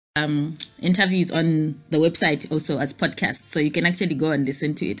interviews on the website also as podcasts, so you can actually go and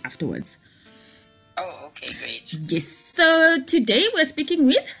listen to it afterwards. Oh, okay, great. Yes. So today we're speaking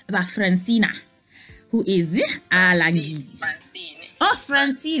with Francine, who is alangizi. Francine. Oh,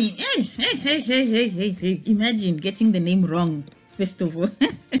 Francine. Hey. Imagine getting the name wrong, first of all.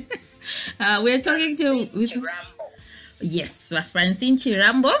 We're talking to... Chirambo. Yes, Francine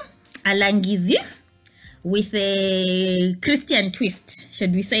Chirambo, alangizi, with a Christian twist,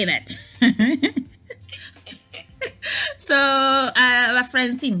 should we say that? So,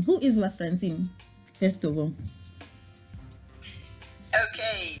 Francine, who is Francine, first of all?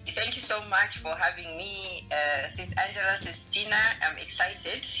 Okay, thank you so much for having me, Sis Angela, Sis Tina. I'm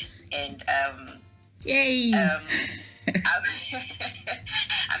excited, and Yay! I'm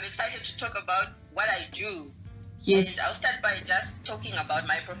excited to talk about what I do. Yes. And I'll start by just talking about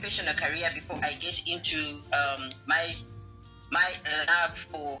my professional career before I get into my love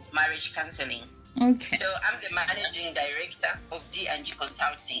for marriage counseling. Okay. So I'm the managing director of D&G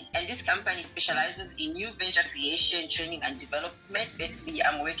Consulting, and this company specializes in new venture creation, training, and development. Basically,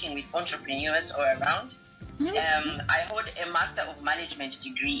 I'm working with entrepreneurs all around. I hold a Master of Management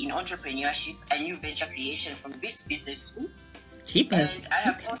degree in entrepreneurship and new venture creation from BITS Business School. Cheapers. And I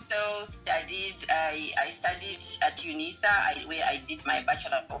have also studied, I studied at UNISA, where I did my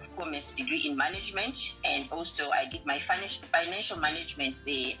Bachelor of Commerce degree in management, and also I did my financial management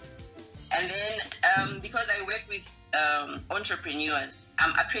there. And then because I work with entrepreneurs,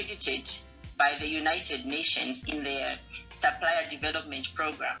 I'm accredited by the United Nations in their supplier development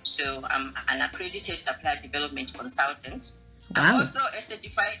program. So I'm an accredited supplier development consultant. Wow. I'm also a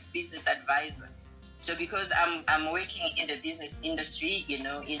certified business advisor. So because I'm working in the business industry, in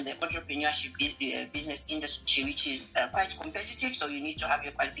the entrepreneurship business industry, which is quite competitive. So you need to have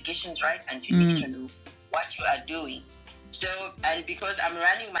your qualifications right, and you need to know what you are doing. So, and because I'm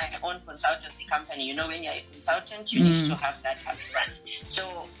running my own consultancy company, when you're a consultant, you need to have that up front.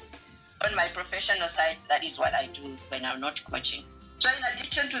 So on my professional side, that is what I do when I'm not coaching. So in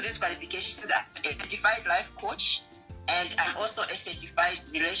addition to these qualifications, I'm a certified life coach, and I'm also a certified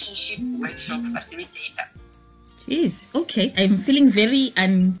relationship workshop facilitator. Jeez, okay. I'm feeling very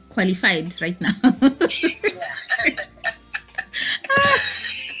unqualified right now.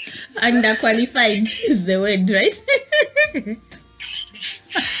 Underqualified is the word, right?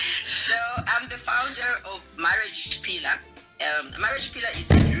 So I'm the founder of Marriage Pillar. Marriage Pillar is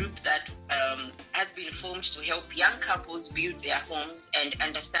a group that has been formed to help young couples build their homes and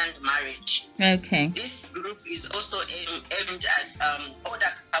understand marriage. Okay. This group is also aimed at older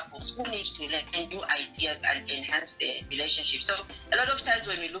couples who need to learn new ideas and enhance their relationship. So a lot of times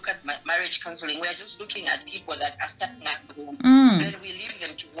when we look at marriage counseling, we're just looking at people that are starting at home. Then we leave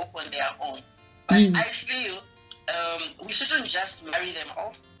them to work on their own. But I feel we shouldn't just marry them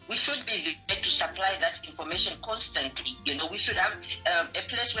off. We should be there to supply that information constantly. We should have a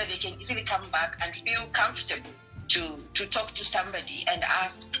place where they can easily come back and feel comfortable to talk to somebody and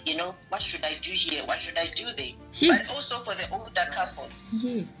ask, what should I do here? What should I do there? But also for the older couples,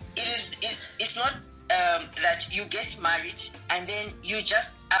 it's not that you get married and then you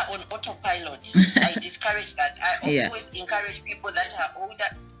just are on autopilot. I discourage that. I always encourage people that are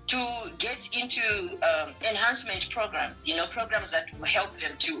older to get into enhancement programs, programs that will help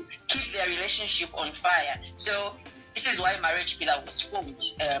them to keep their relationship on fire. So this is why Marriage Pillar was formed.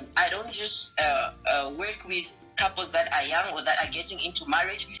 I don't just work with couples that are young or that are getting into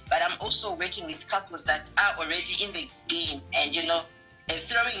marriage, but I'm also working with couples that are already in the game and,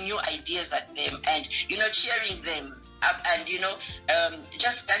 throwing new ideas at them and, cheering them up and,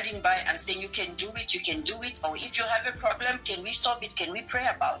 just standing by and saying, you can do it. Or if you have a problem, can we solve it? Can we pray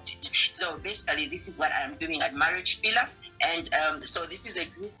about it? So basically, this is what I'm doing at Marriage Pillar. And so this is a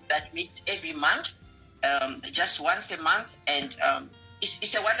group that meets every month, just once a month. And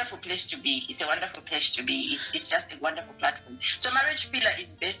it's a wonderful place to be. It's just a wonderful platform. So Marriage Pillar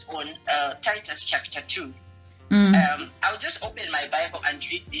is based on Titus chapter 2. I'll just open my Bible and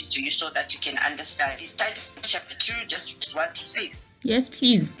read this to you so that you can understand. It's Titus chapter 2, just verse 1 to 6. Yes,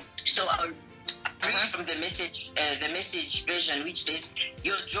 please. So I'll read from the message version, which says,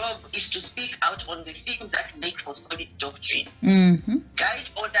 your job is to speak out on the things that make for solid doctrine. Guide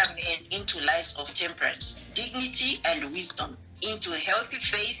other men into lives of temperance, dignity, and wisdom, into healthy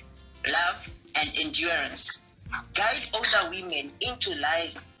faith, love, and endurance. Guide older women into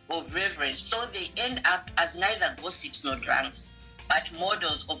lives of reverence, so they end up as neither gossips nor drunks, but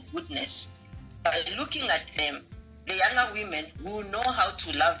models of goodness. By looking at them, the younger women will know how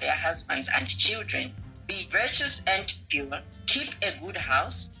to love their husbands and children, be virtuous and pure, keep a good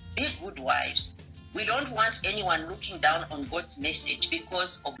house, be good wives, we don't want anyone looking down on God's message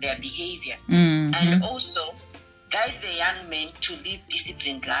because of their behavior. Mm-hmm. And also guide the young men to live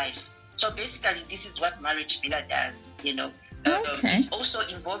disciplined lives. So basically, this is what Marriage Pillar does, Okay. It's also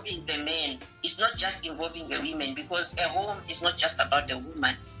involving the men. It's not just involving the women, because a home is not just about the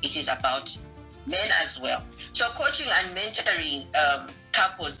woman. It is about men as well. So coaching and mentoring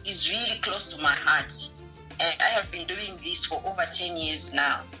couples is really close to my heart. And I have been doing this for over 10 years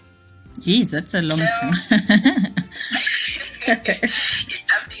now. Jeez, that's a long time. It's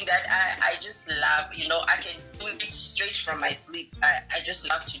something that I just love. I can do it straight from my sleep. I just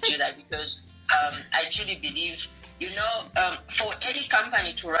love to do that because I truly believe, for any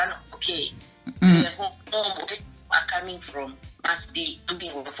company to run okay, the home where people are coming from must be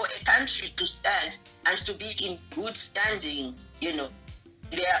doing well. For a country to stand and to be in good standing, their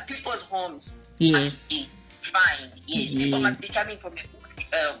people's homes must be fine. Yes, people must be coming from a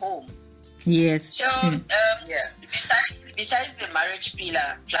good home. Yes. So, besides the Marriage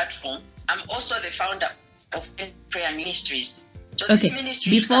Pillar platform, I'm also the founder of Prayer Ministries. So okay.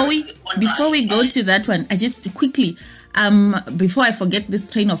 Before we go to that one, I just quickly, before I forget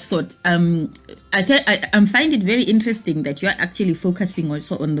this train of thought, I find it very interesting that you're actually focusing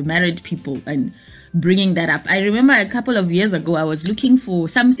also on the married people and bringing that up. I remember a couple of years ago, I was looking for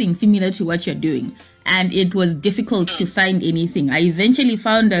something similar to what you're doing, and it was difficult to find anything. I eventually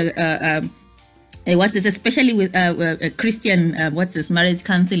found especially with a Christian, marriage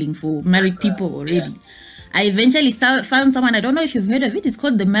counseling for married people already. Yeah. I eventually found someone, I don't know if you've heard of it, it's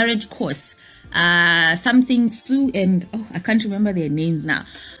called the Marriage Course. Something Sue and, I can't remember their names now.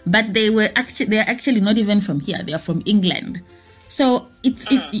 But they're actually not even from here, they are from England. So it's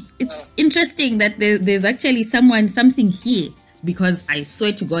interesting that there's actually something here, because I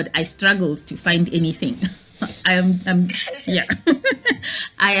swear to God, I struggled to find anything. I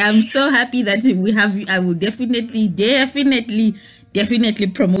am so happy that we have you. I will definitely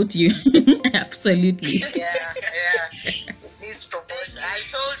promote you. Absolutely. Yeah. Please promote. I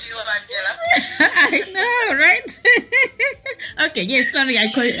told you, Angela. I know, right? Okay, yes, sorry,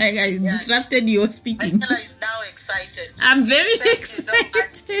 I disrupted your speaking. Angela is now excited. I'm very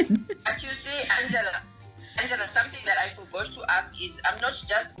excited. But you see, Angela, something that I forgot to ask is, I'm not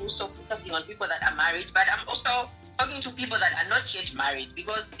just also focusing on people that are married, but I'm also talking to people that are not yet married,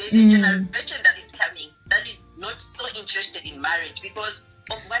 because there's a generation that is coming that is not so interested in marriage because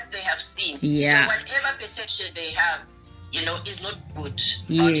of what they have seen. Yeah. So whatever perception they have, is not good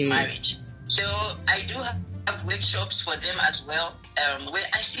about marriage. So I do have workshops for them as well, where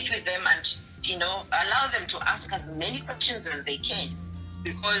I sit with them and, allow them to ask as many questions as they can,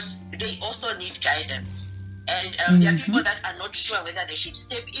 because they also need guidance. And there are people that are not sure whether they should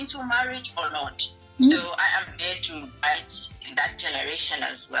step into marriage or not. So I am there to guide that generation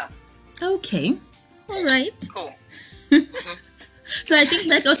as well. Okay. All right. Cool. So I think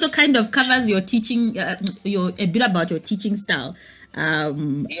that also kind of covers your teaching, a bit about your teaching style.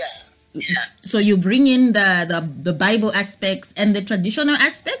 So you bring in the Bible aspects and the traditional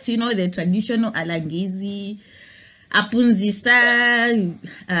aspects, the traditional alangizi, apunzisa,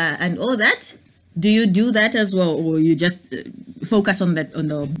 and all that. Do you do that as well, or you just focus on that on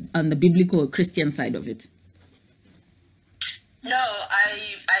the biblical Christian side of it? No,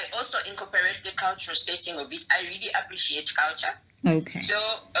 I also incorporate the cultural setting of it. I really appreciate culture. Okay. So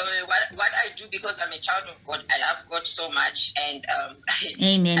what I do, because I'm a child of God, I love God so much, and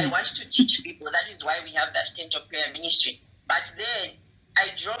Amen. I want to teach people. That is why we have that Tent of Prayer ministry. But then I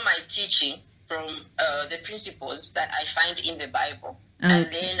draw my teaching from the principles that I find in the Bible. Okay.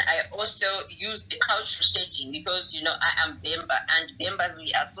 And then I also use the cultural setting, because, I am Bemba, and Bembas,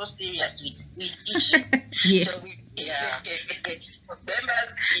 we are so serious with teaching. Yes. So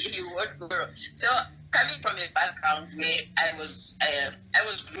Bembas, you won't grow. So coming from a background where I was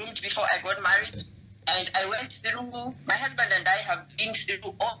groomed before I got married, and I went through, my husband and I have been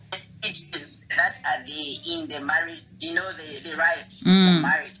through all the stages that are there in the marriage, the rights of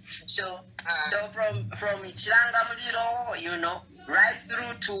marriage. So from Chilanga Muliro, right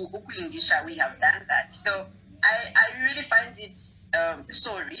through to Ukuindisha, we have done that. So I really find it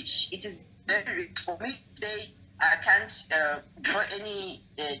so rich. It is very rich. For me to say I can't draw any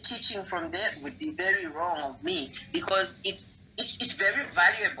teaching from there would be very wrong of me, because it's very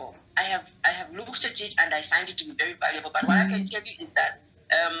valuable. I have looked at it and I find it to be very valuable. But what I can tell you is that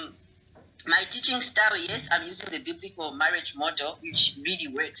my teaching style, yes, I'm using the biblical marriage model, which really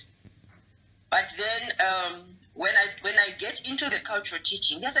works. But then when I get into the cultural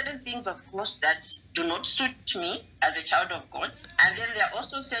teaching, there are certain things, of course, that do not suit me as a child of God. And then there are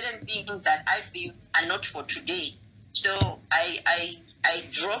also certain things that I feel are not for today. So I I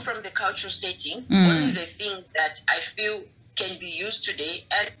draw from the cultural setting only the things that I feel can be used today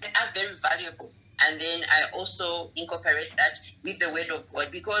and are very valuable. And then I also incorporate that with the word of God,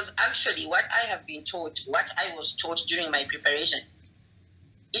 because actually what I have been taught, what I was taught during my preparation,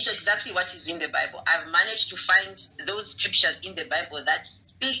 it's exactly what is in the Bible. I've managed to find those scriptures in the Bible that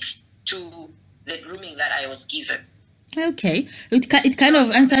speak to the grooming that I was given. Okay. It kind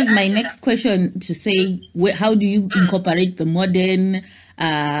of answers my next question to say, how do you incorporate the modern,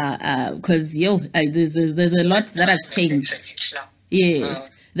 because there's a lot that has changed.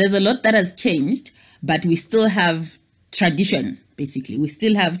 Yes, there's a lot that has changed, but we still have tradition, basically. We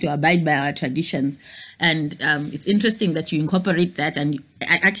still have to abide by our traditions. And it's interesting that you incorporate that. And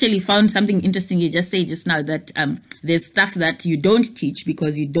I actually found something interesting you just said just now, that there's stuff that you don't teach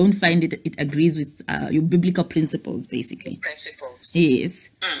because you don't find it agrees with your biblical principles, basically. Principles. Yes.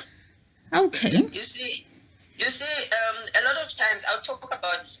 Okay. You see, a lot of times I'll talk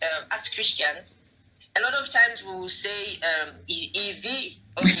about as Christians. A lot of times we will say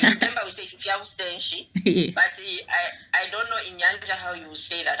remember we say Yeah. but I don't know in Nyanja how you will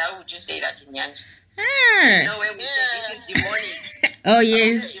say that. How would you say that in Nyanja? Ah. No, where we say this is demonic. Oh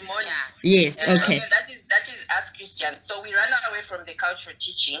yes. Demonic. Yes. Okay. That is as Christians. So we run away from the cultural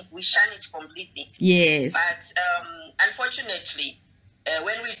teaching. We shun it completely. Yes. But unfortunately,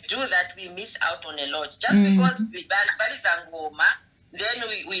 when we do that, we miss out on a lot. Just because then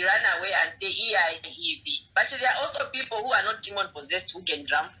we run away and say, but there are also people who are not demon possessed who can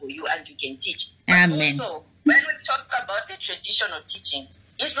drum for you and you can teach. But Amen. also, when we talk about the traditional teaching,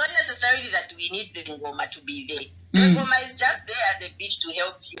 it's not necessarily that we need the ngoma to be there. The ngoma is just there as a beach to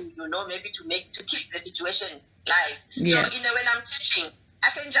help you, maybe to keep the situation live. Yeah. So, when I'm teaching, I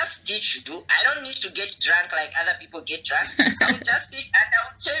can just teach you. I don't need to get drunk like other people get drunk. I will just teach and I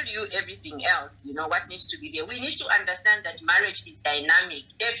will tell you everything else, what needs to be there. We need to understand that marriage is dynamic.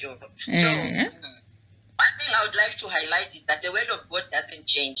 So, one thing I would like to highlight is that the word of God doesn't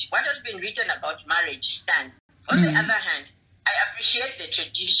change. What has been written about marriage stands. On the other hand, I appreciate the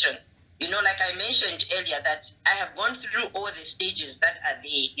tradition. Like I mentioned earlier, that I have gone through all the stages that are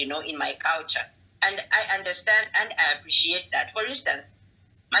there, in my culture. And I understand and I appreciate that. For instance,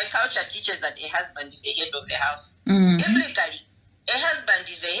 my culture teaches that a husband is the head of the house. Biblically, a husband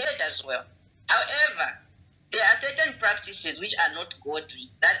is a head as well. However, there are certain practices which are not godly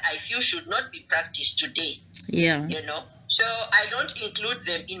that I feel should not be practiced today. Yeah. So I don't include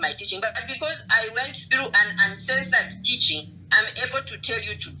them in my teaching. But because I went through an uncensored teaching, I'm able to tell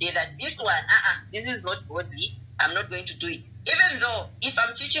you today that this one, this is not godly. I'm not going to do it. Even though if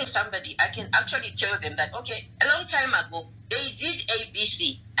I'm teaching somebody, I can actually tell them that, okay, a long time ago, they did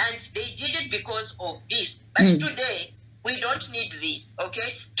ABC and they did it because of this. But today, we don't need this,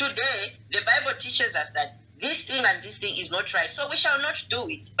 okay? Today, the Bible teaches us that this thing and this thing is not right. So we shall not do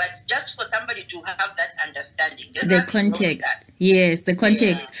it. But just for somebody to have that understanding. The context. Yes, the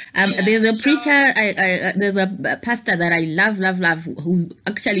context. There's a preacher, there's a pastor that I love, who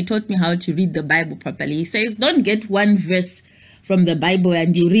actually taught me how to read the Bible properly. He says, don't get one verse from the Bible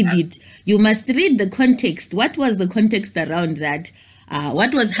and you read it. You must read the context. What was the context around that?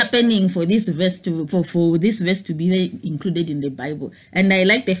 What was happening for this verse for this verse to be included in the Bible? And I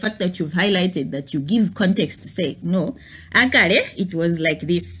like the fact that you've highlighted that you give context to say, no, Akare, it was like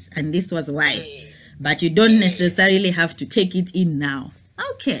this and this was why. But you don't necessarily have to take it in now.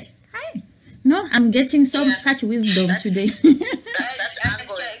 Okay. Hi. No, I'm getting such wisdom today. That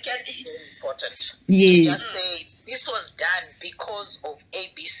angle is important. Yes. Just say, this was done because of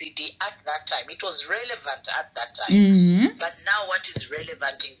ABCD at that time. It was relevant at that time. But now what is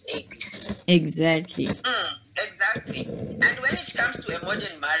relevant is ABC. Exactly. Exactly. And when it comes to a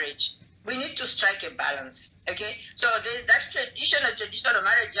modern marriage, we need to strike a balance. Okay? So there's that traditional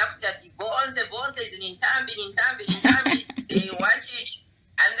marriage that is in Intambi, they want it.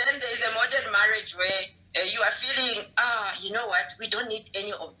 And then there's a modern marriage where you are feeling, you know what, we don't need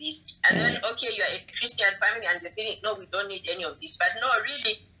any of this. And then, okay, you are a Christian family and you're feeling, no, we don't need any of this. But no,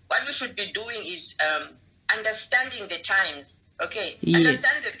 really, what we should be doing is understanding the times, okay? Yes.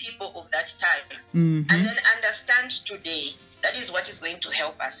 Understand the people of that time. And then understand today. That is what is going to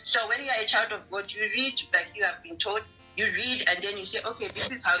help us. So when you are a child of God, you read like you have been taught, you read and then you say, okay, this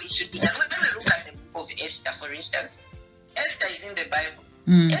is how it should be done. When we look at the book of Esther, for instance, Esther is in the Bible.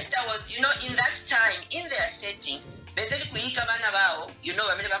 Esther was, in that time, in their setting, they said, for 1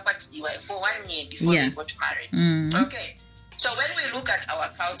 year before they got married. Okay. So when we look at our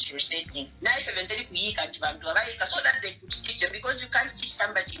cultural setting, so that they could teach them, because you can't teach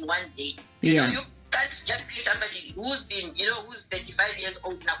somebody in one day. You can't just be somebody who's been, who's 35 years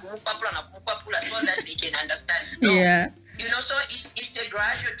old, so that they can understand. No. Yeah. So it's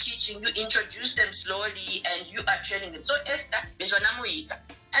gradual teaching. You introduce them slowly and you are training them. So Esther is one Amoika.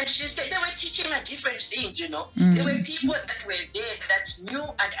 And she said they were teaching her different things, you know. There were people that were there that knew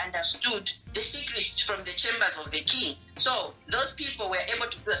and understood the secrets from the chambers of the king. So those people were able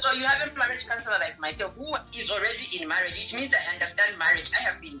to. So you have a marriage counselor like myself who is already in marriage. It means I understand marriage. I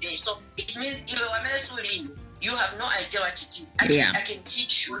have been there. So it means you have no idea what it is. At least I can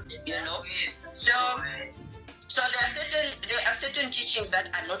teach you, you know. So there are certain teachings that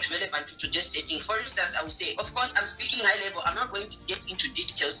are not relevant to today's setting. For instance, I would say, of course, I'm speaking high level. I'm not going to get into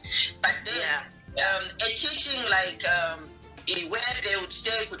details, but then a teaching like where they would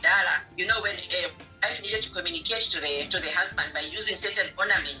say kudala, you know, when wife needed to communicate to the husband by using certain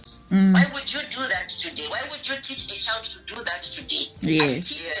ornaments. Why would you do that today? Why would you teach a child to do that today? I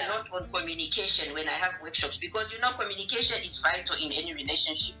teach a lot on communication when I have workshops, because you know communication is vital in any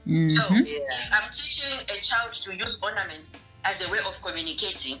relationship. So if I'm teaching a child to use ornaments as a way of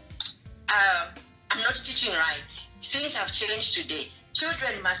communicating, I'm not teaching right. Things have changed today.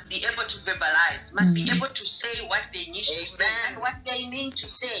 Children must be able to verbalize, must be able to say what they need to say and what they mean to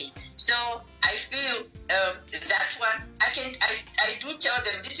say. So I feel that one, I do tell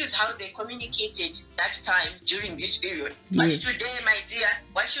them this is how they communicated that time during this period. But today, my dear,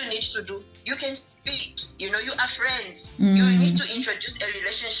 what you need to do, you can speak. You know, you are friends. You need to introduce a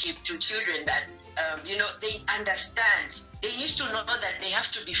relationship to children that, you know, they understand. They need to know that they have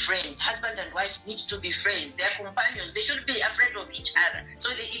to be friends. Husband and wife need to be friends. They are companions. They should be afraid of each other.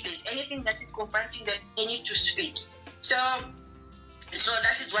 So if there's anything that is confronting them, they need to speak. So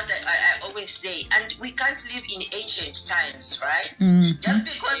that is what I always say. And we can't live in ancient times, right? Just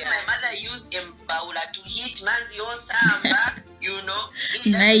because my mother used Mbaula to hit Manzio Samba, you know,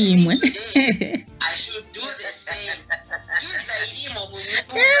 it doesn't mean today I should do the same.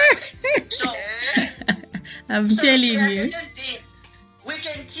 So I'm telling you. Certain things we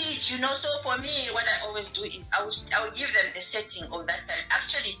can teach, you know. So for me, what I always do is I will give them the setting of that time.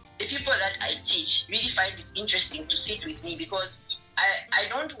 Actually, the people that I teach really find it interesting to sit with me, because I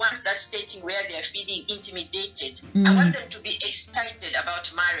don't want that setting where they're feeling intimidated. I want them to be excited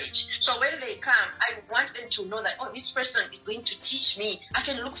about marriage. So when they come, I want them to know that, oh, this person is going to teach me. I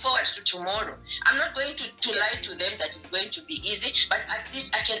can look forward to tomorrow. I'm not going to lie to them that it's going to be easy, but at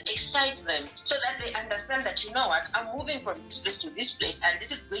least I can excite them so that they understand that, you know what, I'm moving from this place to this place, and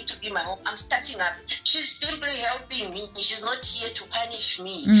this is going to be my home. I'm starting up. She's simply helping me. She's not here to punish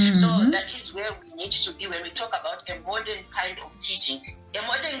me. So that is where we need to be when we talk about a modern kind of teaching. A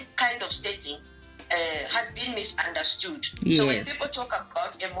modern kind of setting has been misunderstood. So when people talk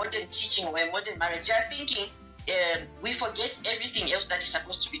about a modern teaching or a modern marriage, they are thinking we forget everything else that is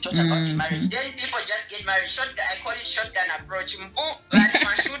supposed to be taught about in marriage. Then people just get married. I call it shotgun approach. You know.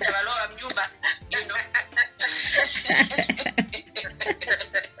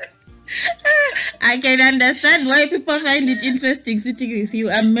 I can understand why people find it interesting sitting with you.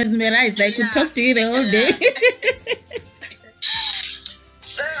 I'm mesmerized. I could talk to you the whole day.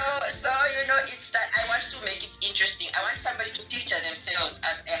 So you know, it's that I want to make it interesting. I want somebody to picture themselves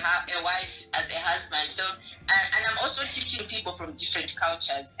as a wife, as a husband. So, and I'm also teaching people from different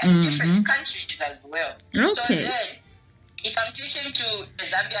cultures and different countries as well. Okay. So then, if I'm teaching to a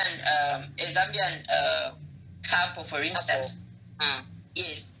Zambian couple, for instance,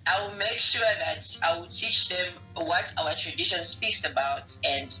 yes, I will make sure that I will teach them what our tradition speaks about,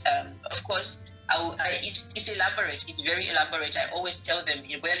 and of course, it's elaborate. It's very elaborate. I always tell them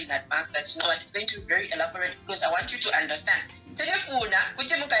well in advance that, you know what, it's going to be very elaborate because I want you to understand.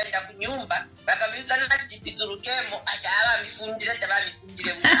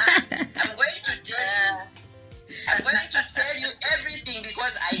 I'm going to tell you everything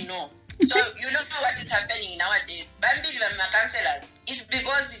because I know. So you know what is happening nowadays. Bambi counselors, it's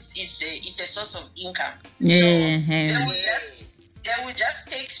because it's a source of income. They will just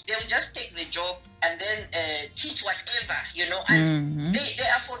take the job and then teach whatever, you know, and they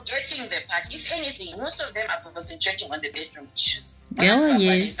are forgetting the part. If anything, most of them are concentrating on the bedroom issues.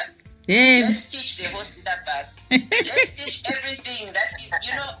 Let's teach the whole syllabus. Let's teach everything that is,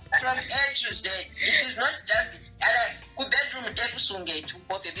 you know, from A to Z. It is not just bedroom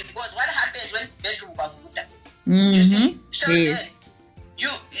because what happens when bedroom bavuta? You see? So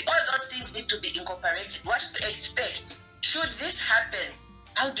all those things need to be incorporated. What to expect? Should this happen?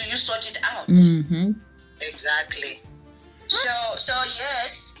 How do you sort it out? Exactly. So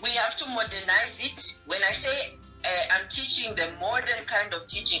yes, we have to modernize it. When I say I'm teaching the modern kind of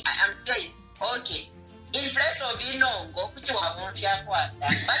teaching, I am saying, okay, in place of inongo, kuti wamuvya kwada,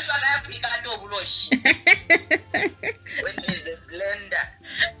 bantu vakayapika tobuloshi. When there's a blender.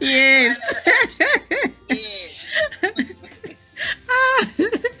 Yes. Yes.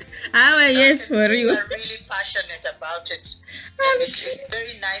 For real. We are really passionate about it. And it's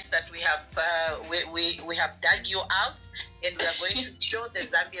very nice that we have we have dug you out, and we are going to show the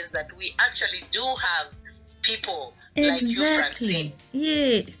Zambians that we actually do have people like you, Francine.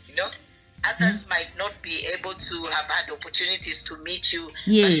 Yes. You know, others might not be able to have had opportunities to meet you.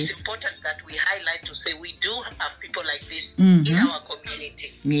 Yes. But it's important that we highlight to say we do have people like this in our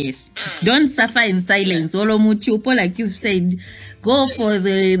community. Yes. Don't suffer in silence. Olomuchupo, like you've said, go for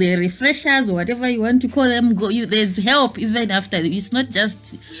the refreshers or whatever you want to call them. There's help even after. It's not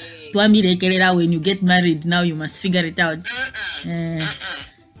just when you get married. Now you must figure it out. Hey.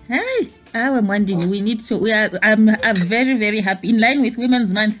 I'm wondering, I'm very, very happy. In line with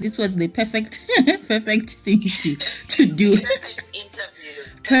Women's Month, this was the perfect thing to do. Perfect interview.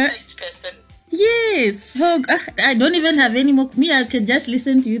 Perfect person. Yes. So I don't even have any more. Me, I can just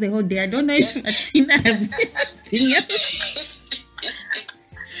listen to you the whole day. I don't know if Tina has anything else.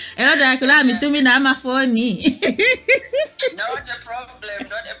 Not a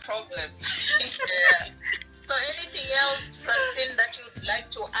problem. So anything else, Francine, that you'd like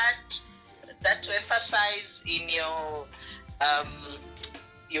to add, that to emphasize in your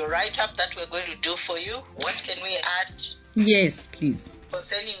write-up that we're going to do for you? What can we add? Yes, please.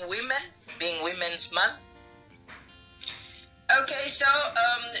 Concerning women, being Women's Month. Okay, so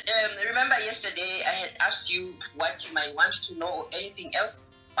remember yesterday I had asked you what you might want to know or anything else.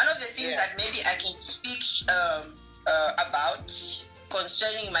 One of the things that maybe I can speak about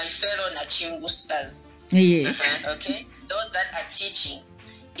concerning my fellow Nachimbustas, okay, those that are teaching,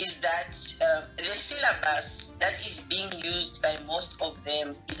 is that the syllabus that is being used by most of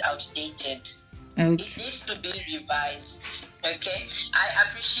them is outdated. It needs to be revised. Okay, I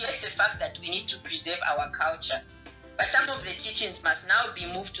appreciate the fact that we need to preserve our culture, but some of the teachings must now be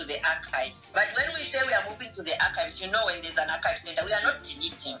moved to the archives. But when we say we are moving to the archives, you know, when there's an archive center, we are not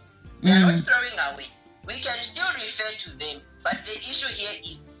deleting, we are not throwing away. We can still refer to them, but the issue here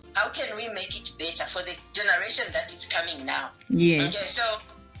is how can we make it better for the generation that is coming now? Yes. Okay,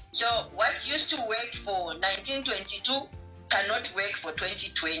 so what used to work for 1922 cannot work for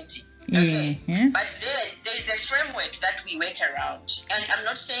 2020. Okay, but there is a framework that we work around, and I'm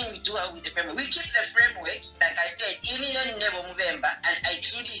not saying we do away with the framework. We keep the framework, like I said, imminent November, and I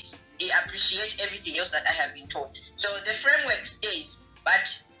truly appreciate everything else that I have been taught. So the framework stays,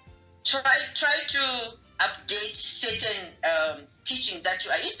 but try to update certain teachings that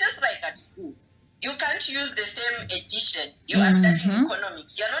you are. It's just like at school. You can't use the same edition. You are studying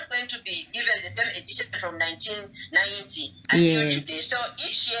economics. You're not going to be given the same edition from 1990 until today. So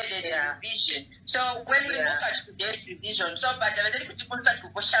each year there's a revision. So when we look at today's revision, so he is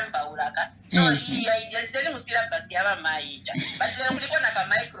telling us syllabus yaba maija, but then we want a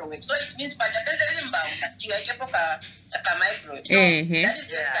microwave. So it means microwave. So that is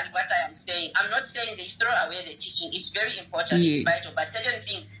basically what I am saying. I'm not saying they throw away the teaching. It's very important. It's vital. But certain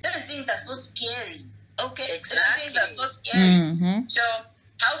things are so scary. Okay, certain things are so scary. So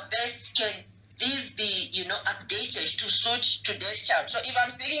how best can these be, updated to suit today's child? So if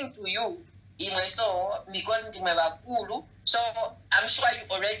I'm speaking to you, so I'm sure you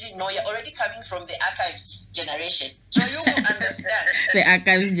already know, you're already coming from the archives generation. So you will understand. The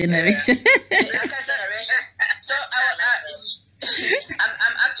archives generation. The archives generation. So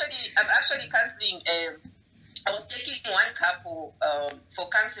I'm actually counseling. I was taking one couple for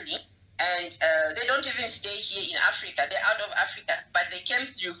counseling, and they don't even stay here in Africa. They're out of Africa, but they came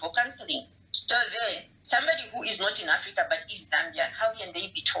through for counseling. So then, somebody who is not in Africa but is Zambian, how can they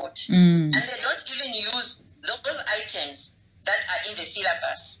be taught? And they don't even use those items that are in the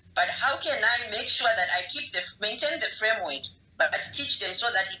syllabus. But how can I make sure that I maintain the framework, but teach them so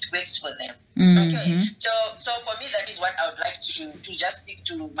that it works for them? Okay. So for me, that is what I would like to just speak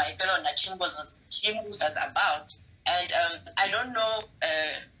to my fellow Nachimbusas about. And I don't know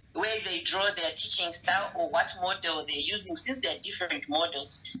where they draw their teaching style or what model they're using, since they're different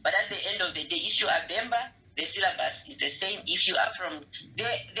models. But at the end of the day, if you are Bemba, the syllabus is the same. If you are from,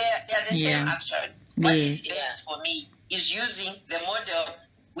 they're the same actually. What is best for me is using the model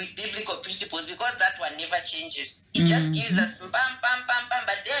with biblical principles, because that one never changes. It just gives us bam, bam, bam, bam.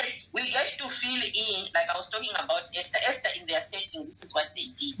 But then we get to fill in, like I was talking about Esther. Esther in their setting, this is what they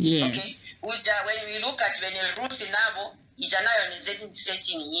did. Yes. Okay. When we look at Ruth Nabo,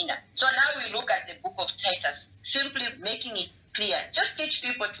 so now we look at the book of Titus, simply making it clear. Just teach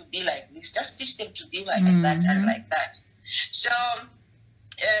people to be like this. Just teach them to be like that and like that. So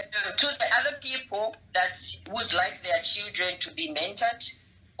to the other people that would like their children to be mentored,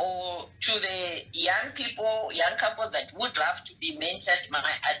 or to the young couples that would love to be mentored, my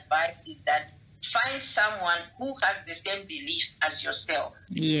advice is that find someone who has the same belief as yourself.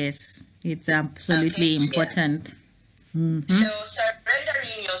 Yes. It's absolutely important. So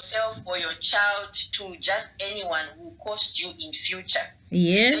surrendering yourself or your child to just anyone will cost you in future.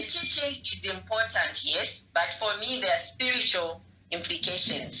 Yes. The teaching is important, yes, but for me there are spiritual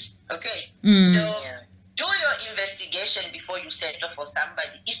implications. Okay. So do your investigation before you settle for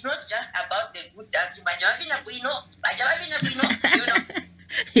somebody. It's not just about the good dancing, you know.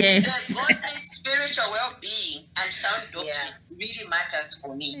 Yes. The godly spiritual well-being and sound doctrine really matters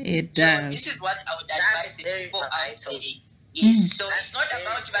for me. It does. So this is what I would advise the people out there. Yes. So it's not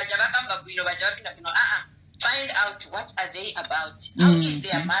about find out what are they about. How is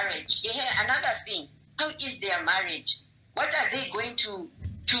their marriage? Yeah, another thing. How is their marriage? What are they going to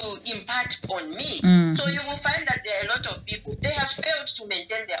impart on me? So you will find that there are a lot of people, they have failed to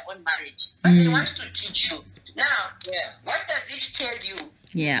maintain their own marriage, but they want to teach you. Now, what does it tell you?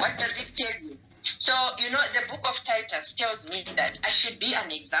 What does it tell you? So, you know, the book of Titus tells me that I should be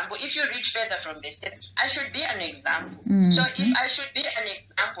an example. If you read further from the step, I should be an example. So if I should be an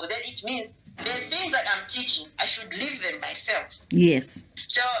example, then it means the things that I'm teaching, I should live them myself. Yes.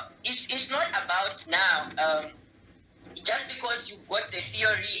 So it's not about now, just because you got the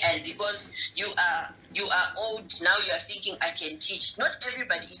theory and because you are old, now you are thinking I can teach. Not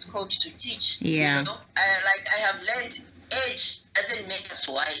everybody is called to teach. Yeah. You know? Like I have learned, age doesn't make us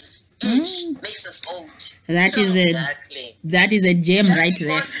wise. Age makes us old. That is a gem just right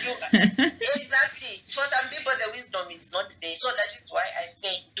there. Exactly. For some people, the wisdom is not there. So that is why I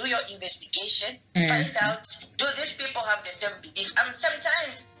say, do your investigation, find out, do these people have the same belief?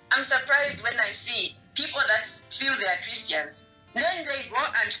 Sometimes I'm surprised when I see people that feel they are Christians. Then they go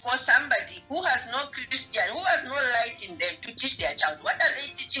and call somebody who has no Christian, who has no light in them to teach their child. What are they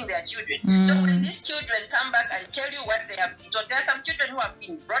teaching their children? So when these children come back and tell you what they have been taught, there are some children who have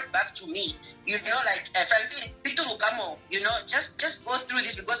been brought back to me, you know, like Francine, you know, just go through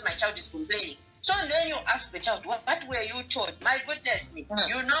this because my child is complaining. So then you ask the child, what were you taught? My goodness me,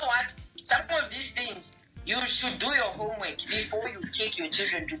 you know what? Some of these things, you should do your homework before you take your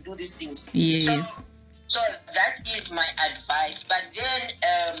children to do these things. Yes. So that is my advice. But then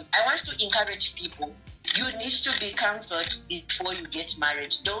I want to encourage people. You need to be counseled before you get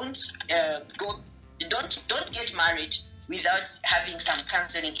married. Don't get married without having some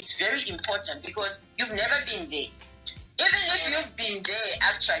counseling. It's very important because you've never been there. Even if you've been there,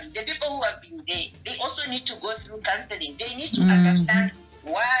 actually, the people who have been there, they also need to go through counseling. They need to understand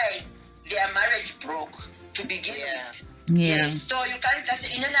why their marriage broke to begin with. Yes. So you can't just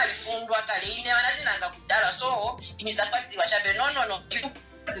say so no, you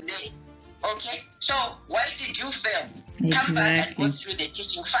today. Okay, so why did you fail? Come back and go through the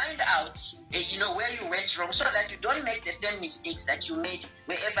teaching, find out you know where you went wrong, so that you don't make the same mistakes that you made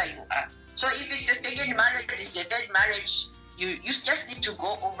wherever you are. So if it's a second marriage, it's a third marriage, you just need to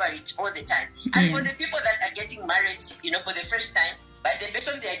go over it all the time. And for the people that are getting married, you know, for the first time, but the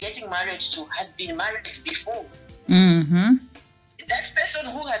person they are getting married to has been married before. That person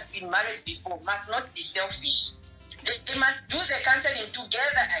who has been married before must not be selfish. They must do the counseling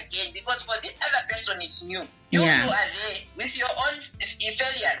together again, because for this other person it's new. You are there with your own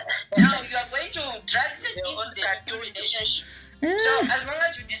failures. Now you are going to drag them into the relationship. So as long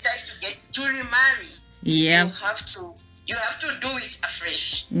as you decide to remarry, you have to do it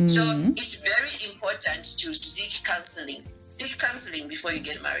afresh. So it's very important to seek counseling. Seek counseling before you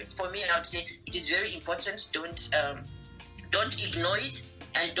get married. For me, I would say it is very important. Don't ignore it,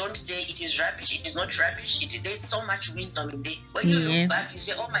 and don't say it is rubbish. It is not rubbish. There's so much wisdom in there. When you look back, you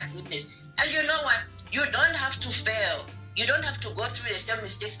say, oh my goodness. And you know what? You don't have to fail. You don't have to go through the same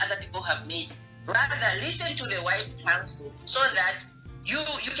mistakes other people have made. Rather, listen to the wise counsel so that you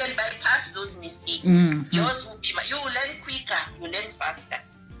can bypass those mistakes. Yours will be, you will learn quicker, you will learn faster.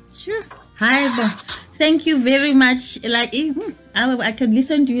 Sure. Hi, thank you very much. Like, I could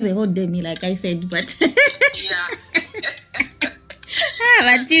listen to you the whole day, like I said, but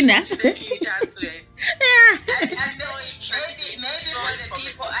Latina. Maybe for the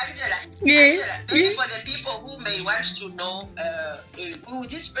people, Angela. Maybe for the people who may want to know who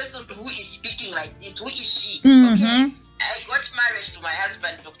this person who is speaking like this, who is she? Okay. I got married to my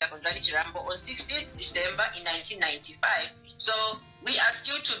husband, Dr. Francine Chirambo, on 16th December in 1995. So we are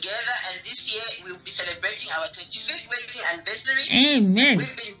still together, and this year we'll be celebrating our 25th wedding anniversary. Amen.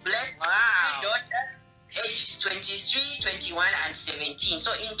 We've been blessed with a daughter, ages 23, 21, and 17. So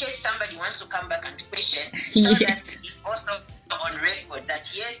in case somebody wants to come back and question, so that is also on record that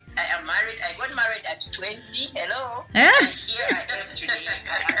yes, I am married. I got married at 20. Hello. And here I am today.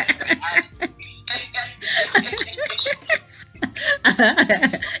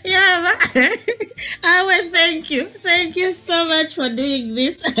 Well, thank you. Thank you so much for doing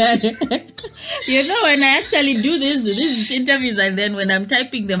this. You know, when I actually do these interviews and then when I'm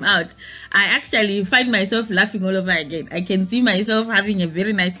typing them out, I actually find myself laughing all over again. I can see myself having a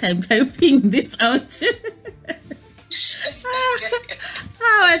very nice time typing this out.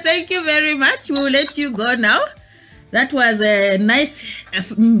 Well, thank you very much. We'll let you go now. That was a nice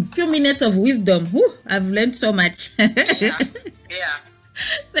few minutes of wisdom. Whew, I've learned so much. Yeah.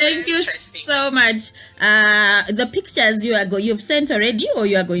 Thank you so much. The pictures you've sent already, or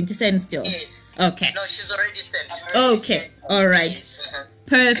you are going to send still? Yes. Okay. No, she's already sent. Okay. All right. Yes.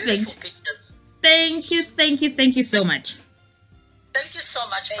 Perfect. Thank you so much. Thank you so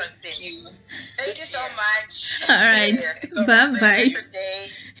much, Francine. Thank you so much. All right. Bye-bye.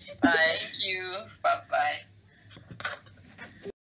 Bye. Thank you. Bye-bye.